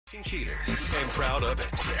Cheaters and proud of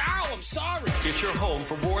it. Ow, I'm sorry. It's your home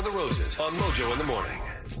for War of the Roses on Mojo in the Morning.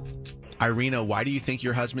 Irina, why do you think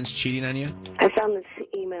your husband's cheating on you? I found this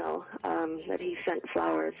email that he sent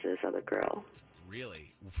flowers to this other girl.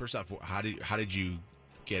 Really? Well, first off, how did you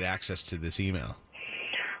get access to this email?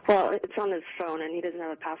 Well, it's on his phone, and he doesn't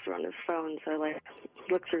have a password on his phone, so I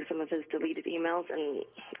looked through some of his deleted emails, and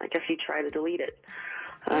I guess he tried to delete it.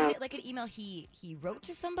 Was it like an email he wrote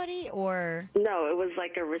to somebody, or? No, it was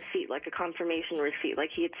like a receipt, like a confirmation receipt.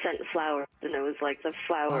 Like he had sent flowers, and it was like the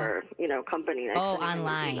flower, company.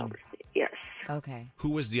 Online. Yes. Okay. Who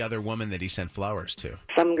was the other woman that he sent flowers to?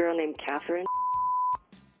 Some girl named Catherine.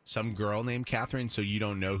 Some girl named Catherine, so you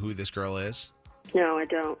don't know who this girl is? No, I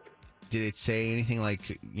don't. Did it say anything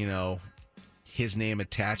like, his name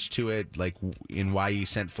attached to it, like in why you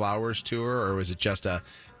sent flowers to her, or was it just a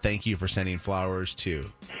thank you for sending flowers to?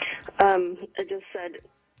 It just said,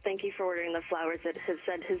 thank you for ordering the flowers. It has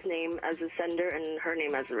said his name as a sender and her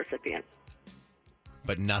name as a recipient.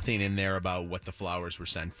 But nothing in there about what the flowers were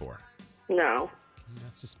sent for? No.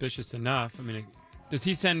 That's suspicious enough. I mean, does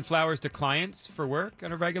he send flowers to clients for work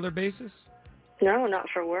on a regular basis? No, not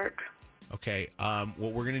for work. Okay,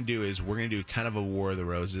 what we're going to do is we're going to do kind of a War of the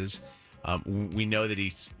Roses. We know that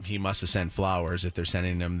he must have sent flowers if they're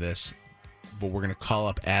sending him this, but we're going to call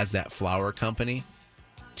up as that flower company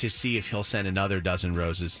to see if he'll send another dozen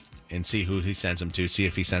roses and see who he sends them to, see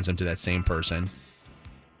if he sends them to that same person.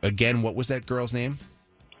 Again, what was that girl's name?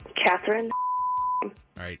 Catherine. All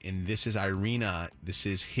right, and this is Irina. This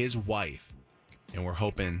is his wife, and we're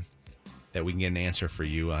hoping that we can get an answer for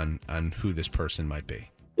you on who this person might be.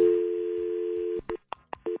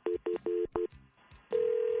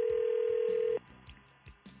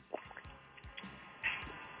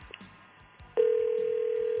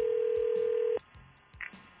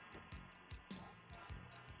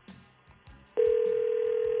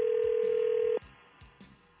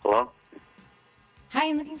 Hello? Hi,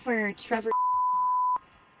 I'm looking for Trevor.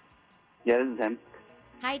 Yeah, this is him.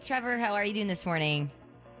 Hi, Trevor. How are you doing this morning?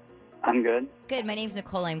 I'm good. Good. My name's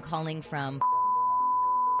Nicole. I'm calling from.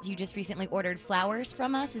 You just recently ordered flowers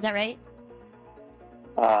from us. Is that right?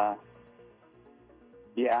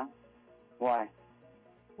 Yeah. Why?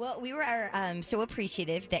 Well, we were so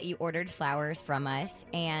appreciative that you ordered flowers from us.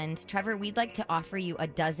 And Trevor, we'd like to offer you a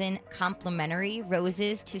dozen complimentary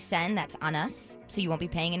roses to send. That's on us, so you won't be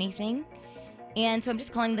paying anything. And so I'm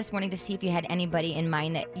just calling this morning to see if you had anybody in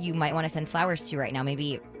mind that you might want to send flowers to right now.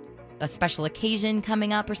 Maybe a special occasion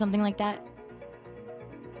coming up or something like that.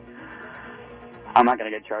 I'm not going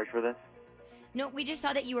to get charged for this. No, we just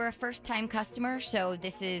saw that you were a first-time customer, so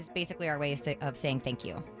this is basically our way of saying thank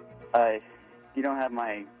you. You don't have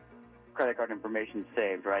my credit card information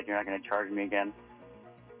saved, right? You're not going to charge me again?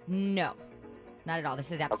 No, not at all.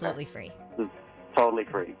 This is absolutely free. This is totally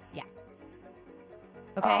free. Yeah.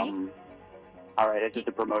 Okay. All right, it's just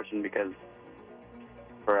a promotion because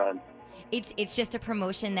It's just a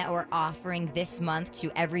promotion that we're offering this month to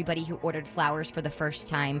everybody who ordered flowers for the first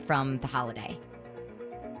time from the holiday.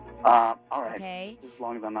 all right. Okay. As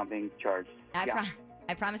long as I'm not being charged.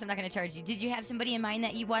 I promise I'm not going to charge you. Did you have somebody in mind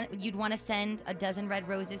that you'd want to send a dozen red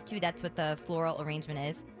roses to? That's what the floral arrangement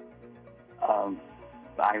is.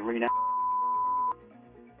 Irina.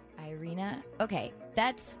 Irina? Okay.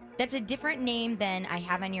 That's a different name than I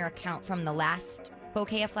have on your account from the last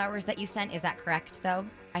bouquet of flowers that you sent. Is that correct, though?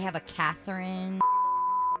 I have a Catherine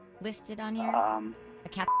listed on here. A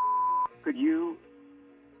Catherine. Could you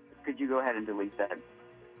go ahead and delete that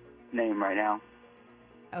name right now?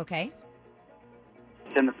 Okay.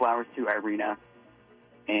 Send the flowers to Irina,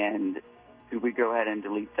 and could we go ahead and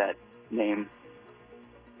delete that name?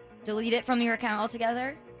 Delete it from your account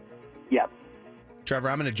altogether? Yep. Trevor,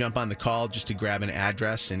 I'm going to jump on the call just to grab an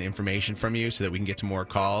address and information from you so that we can get to more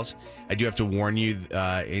calls. I do have to warn you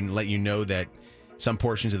and let you know that some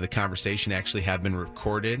portions of the conversation actually have been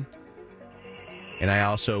recorded. And I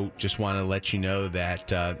also just want to let you know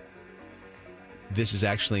that this is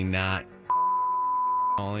actually not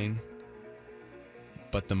calling,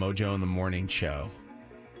 but the Mojo in the Morning show.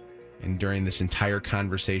 And during this entire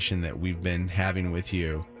conversation that we've been having with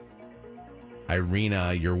you,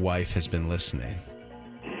 Irina, your wife, has been listening.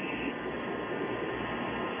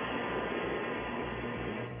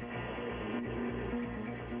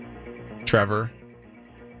 Trevor?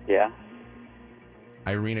 Yeah?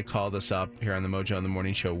 Irina called us up here on the Mojo in the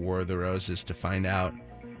Morning show, War of the Roses, to find out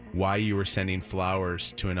why you were sending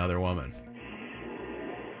flowers to another woman.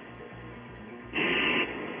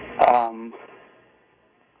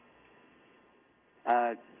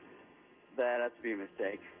 That has to be a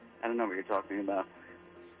mistake. I don't know what you're talking about.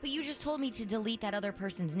 But you just told me to delete that other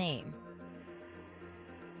person's name.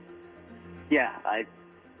 Yeah,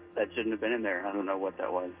 that shouldn't have been in there. I don't know what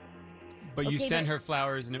that was. But you Okay, sent but- her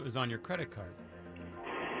flowers and it was on your credit card.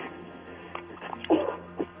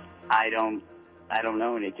 I don't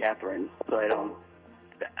know any Catherine, so I don't.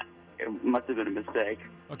 It must have been a mistake.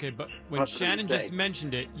 Okay, but when Must have been a Shannon just mistake.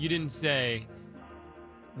 mentioned it, you didn't say.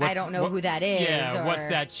 I don't know who that is. Yeah, what's or-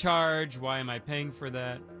 that charge? Why am I paying for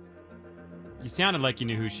that? You sounded like you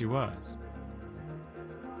knew who she was.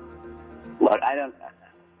 Look, I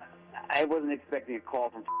wasn't expecting a call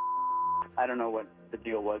from. I don't know what the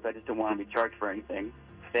deal was. I just didn't want to be charged for anything.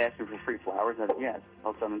 If they asked me for free flowers, I said, yes,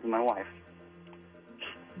 I'll send them to my wife.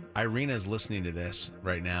 Irina's listening to this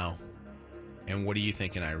right now. And what are you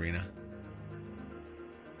thinking, Irina?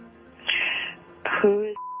 Who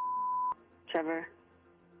is Trevor?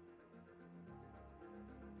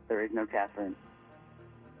 There is no Catherine.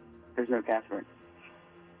 There's no Catherine.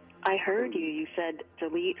 I heard you. You said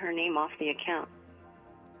delete her name off the account.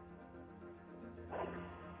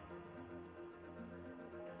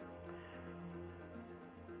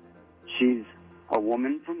 She's a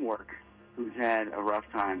woman from work who's had a rough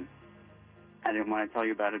time. I didn't want to tell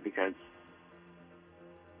you about it because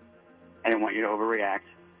I didn't want you to overreact.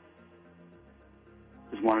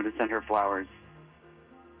 Just wanted to send her flowers.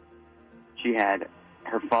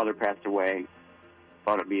 Her father passed away.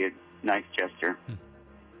 Thought it'd be a nice gesture.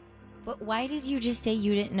 But why did you just say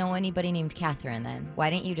you didn't know anybody named Catherine then? Why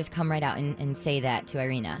didn't you just come right out and say that to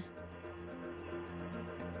Irina?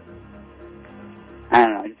 I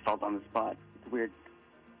don't know. I just felt on the spot. It's weird.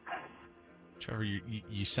 Trevor,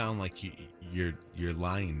 you sound like you're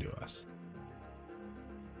lying to us.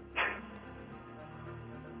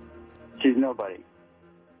 She's nobody.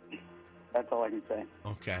 That's all I can say.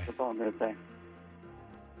 Okay. That's all I'm going to say.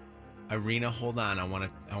 Irina, hold on. I want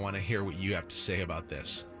to hear what you have to say about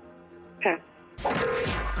this. Okay.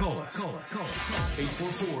 Call us.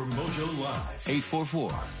 844-MOJO Live.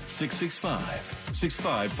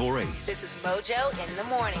 844-665-6548. This is Mojo in the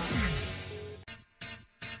morning.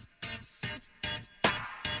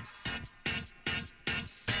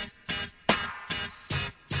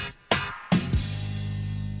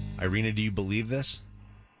 Irina, do you believe this?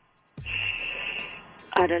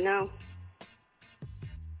 I don't know.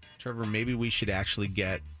 Trevor, maybe we should actually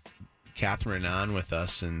get Catherine on with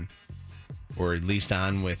us or at least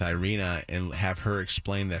on with Irina and have her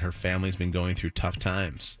explain that her family's been going through tough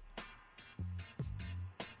times.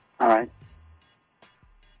 All right.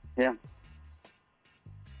 Yeah.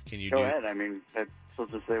 Can you Go do ahead. I mean, that's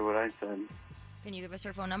supposed to say what I said. Can you give us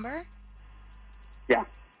her phone number? Yeah.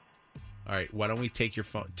 All right, why don't we take her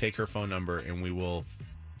phone number and we will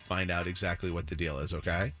find out exactly what the deal is,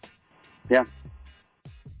 okay? Yeah.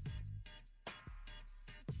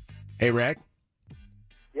 Hey, Rick.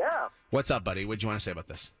 Yeah. What's up, buddy? What'd you want to say about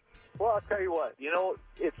this? Well, I'll tell you what. You know,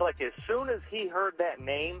 it's like as soon as he heard that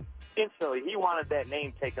name, instantly he wanted that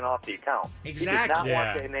name taken off the account. He did not want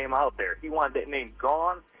that name out there. He wanted that name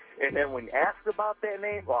gone. And then when asked about that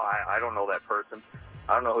name, well, I don't know that person.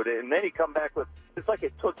 I don't know who it is. And then he come back with, it's like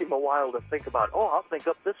it took him a while to think about, I'll think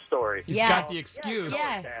up this story. He's got the excuse.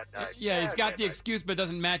 Yeah. He's got the excuse, but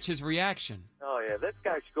doesn't match his reaction. Oh, yeah. This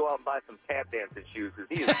guy should go out and buy some tap dancing shoes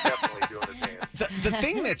because he is definitely doing the dance. The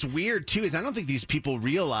thing that's weird, too, is I don't think these people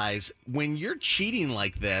realize when you're cheating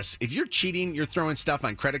like this, if you're cheating, you're throwing stuff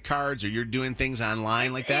on credit cards or you're doing things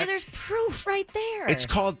online like that. There's proof right there. It's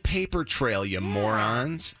called paper trail, you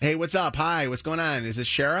morons. Hey, what's up? Hi, what's going on? Is this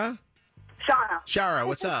Shara? Shara,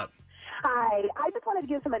 what's up? Hi. I just wanted to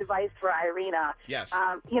give some advice for Irina. Yes.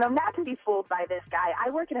 Not to be fooled by this guy. I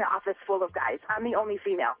work in an office full of guys. I'm the only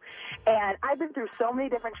female. And I've been through so many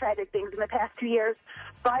different tragic things in the past 2 years,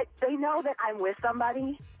 but they know that I'm with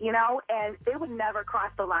somebody, and they would never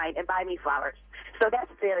cross the line and buy me flowers. So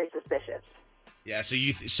that's very suspicious. Yeah, so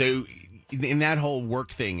in that whole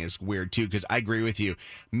work thing is weird too, because I agree with you.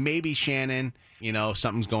 Maybe Shannon,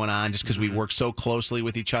 something's going on just because we work so closely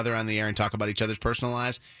with each other on the air and talk about each other's personal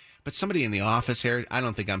lives. But somebody in the office here, I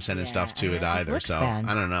don't think I'm sending stuff to it either. So bad.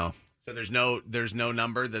 I don't know. So there's no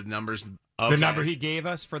number. The number's okay. The number he gave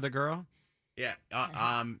us for the girl? Yeah.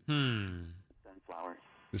 Send flowers.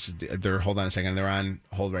 This is they're. Hold on a second. They're on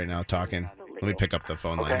hold right now talking. Let me pick up the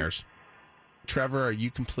phone line here. Trevor, are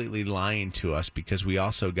you completely lying to us? Because we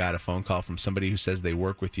also got a phone call from somebody who says they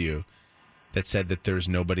work with you that said that there's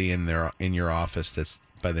nobody in your office that's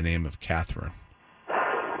by the name of Catherine.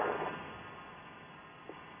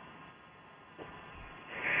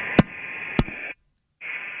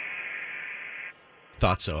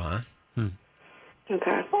 Thought so, huh?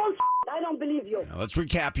 Okay. I don't believe you. Now, let's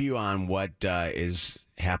recap you on what is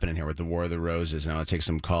happening here with the War of the Roses. Now, I'll take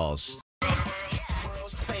some calls.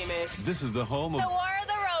 This is the home of The War of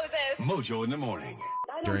the Roses. Mojo in the morning.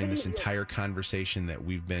 During this entire conversation that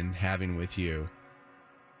we've been having with you,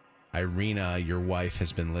 Irina, your wife,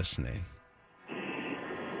 has been listening.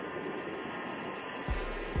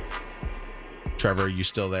 Trevor, are you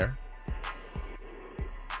still there?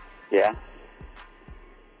 Yeah.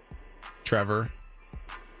 Trevor,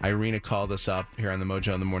 Irina called us up here on the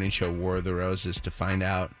Mojo in the Morning Show, War of the Roses, to find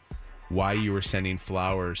out why you were sending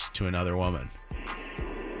flowers to another woman.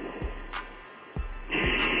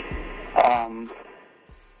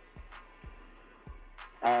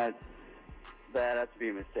 That has to be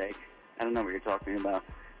a mistake. I don't know what you're talking about.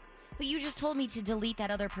 But you just told me to delete that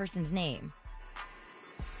other person's name.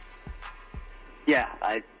 Yeah,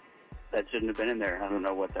 that shouldn't have been in there. I don't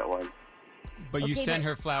know what that was. But you sent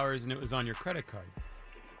her flowers and it was on your credit card.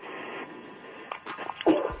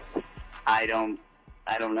 I don't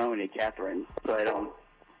know any Catherine, so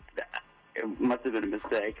it must have been a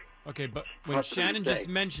mistake. Okay, but when Shannon just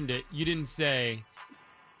mentioned it, you didn't say...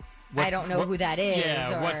 I don't know who that is.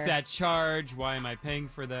 Yeah, or... what's that charge? Why am I paying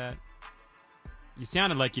for that? You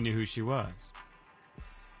sounded like you knew who she was.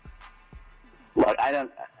 Look,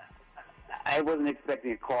 I wasn't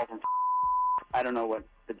expecting a call from... I don't know what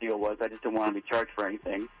the deal was. I just didn't want to be charged for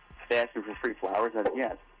anything. They asked me for free flowers. I said,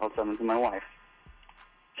 yes, I'll send them to my wife.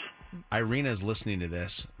 Irina's listening to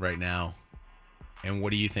this right now. And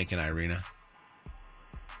what are you thinking, Irina?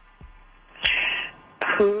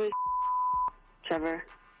 Who is Trevor?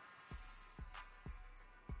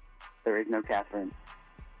 There is no Catherine.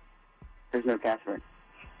 There's no Catherine.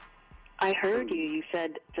 I heard you. You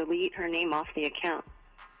said delete her name off the account.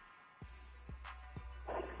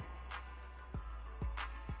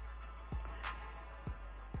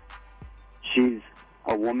 She's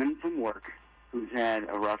a woman from work who's had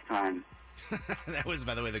a rough time. That was,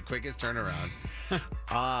 by the way, the quickest turnaround.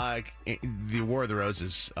 The War of the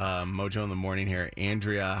Roses, Mojo in the morning here.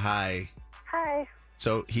 Andrea, hi. Hi.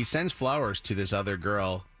 So he sends flowers to this other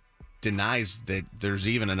girl, denies that there's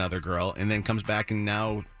even another girl, and then comes back and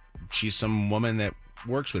now she's some woman that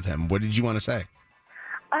works with him. What did you want to say?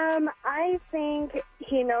 I think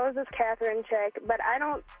he knows this Catherine chick, but I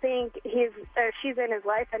don't think she's in his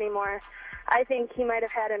life anymore. I think he might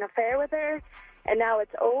have had an affair with her, and now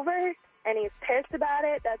it's over, and he's pissed about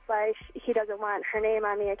it. That's why he doesn't want her name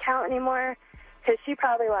on the account anymore, because she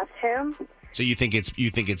probably left him. So you think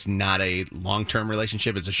it's not a long-term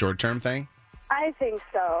relationship? It's a short-term thing? I think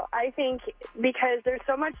so. I think because there's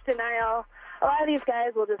so much denial, a lot of these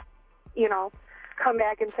guys will just, come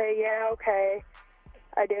back and say, yeah, okay,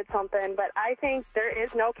 I did something. But I think there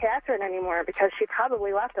is no Catherine anymore because she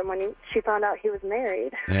probably left him when she found out he was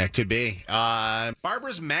married. Yeah, it could be.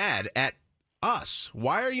 Barbara's mad at us.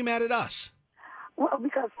 Why are you mad at us? Well,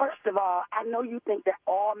 because first of all, I know you think that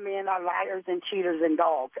all men are liars and cheaters and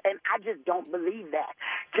dogs, and I just don't believe that.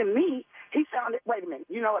 To me, he sounded, wait a minute,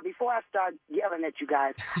 you know what, before I start yelling at you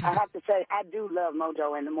guys, I have to say I do love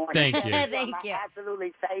Mojo in the morning. Thank you. Thank you. My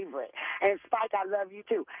absolutely favorite. And Spike, I love you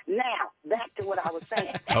too. Now, back to what I was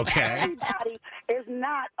saying. Okay. Everybody is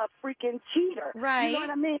not a freaking cheater. Right. You know what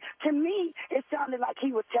I mean? To me, it sounded like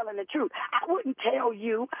he was telling the truth. I wouldn't tell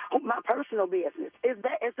you my personal business.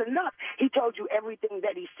 It's enough. He told you everything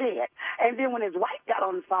that he said. And then when his wife got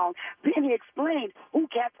on the phone, then he explained who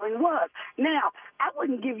Catherine was. Now, I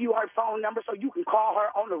wouldn't give you her phone number so you can call her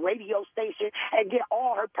on the radio station and get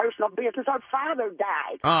all her personal business. Her father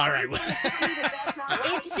died. All right.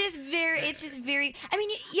 It's just very, I mean,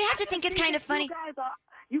 you have to think it's kind of funny.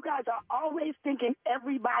 You guys are always thinking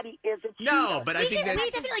everybody is a cheater. No, but I think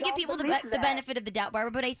we definitely give people the benefit of the doubt, Barbara.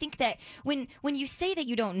 But I think that when you say that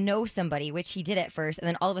you don't know somebody, which he did at first, and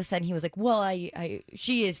then all of a sudden he was like, "Well,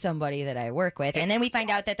 she is somebody that I work with," and then we find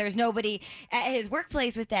out that there's nobody at his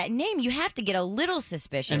workplace with that name. You have to get a little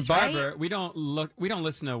suspicious, And Barbara, right? we don't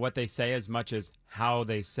listen to what they say as much as how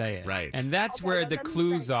they say it. Right. And that's where the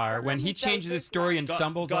clues are. When he changes his story and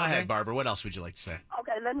stumbles Go on ahead, it. Barbara. What else would you like to say?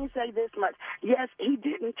 Okay, let me say this much. Yes, he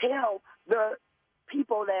didn't tell the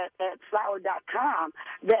people at flower.com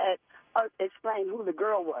that explain who the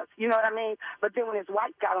girl was. You know what I mean? But then when his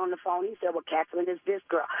wife got on the phone, he said, well, Catherine is this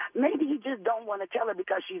girl. Maybe he just don't want to tell her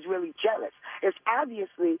because she's really jealous. It's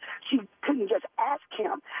obviously she couldn't just ask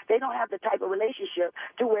him. They don't have the type of relationship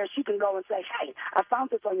to where she can go and say, hey, I found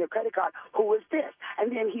this on your credit card. Who is this?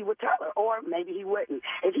 And then he would tell her, or maybe he wouldn't.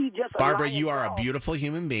 If he just Barbara, you are a beautiful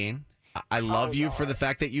human being. I love you for the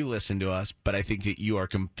fact that you listen to us, but I think that you are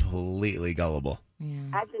completely gullible. Yeah.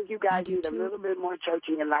 I think you guys need a little bit more church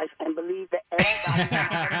in your life and believe that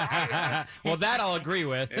everybody. Well, that I'll agree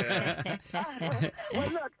with. Well,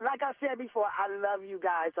 look, like I said before, I love you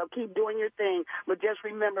guys, so keep doing your thing. But just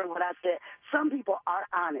remember what I said. Some people are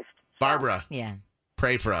honest. Barbara. Yeah.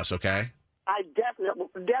 pray for us, okay? I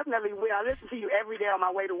definitely will. I listen to you every day on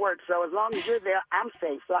my way to work, so as long as you're there, I'm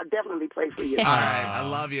safe. So I definitely pray for you. All right. I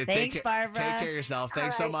love you. Thanks, Barbara. Take care of yourself.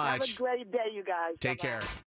 Thanks so much. Have a great day, you guys. Take Bye-bye. care.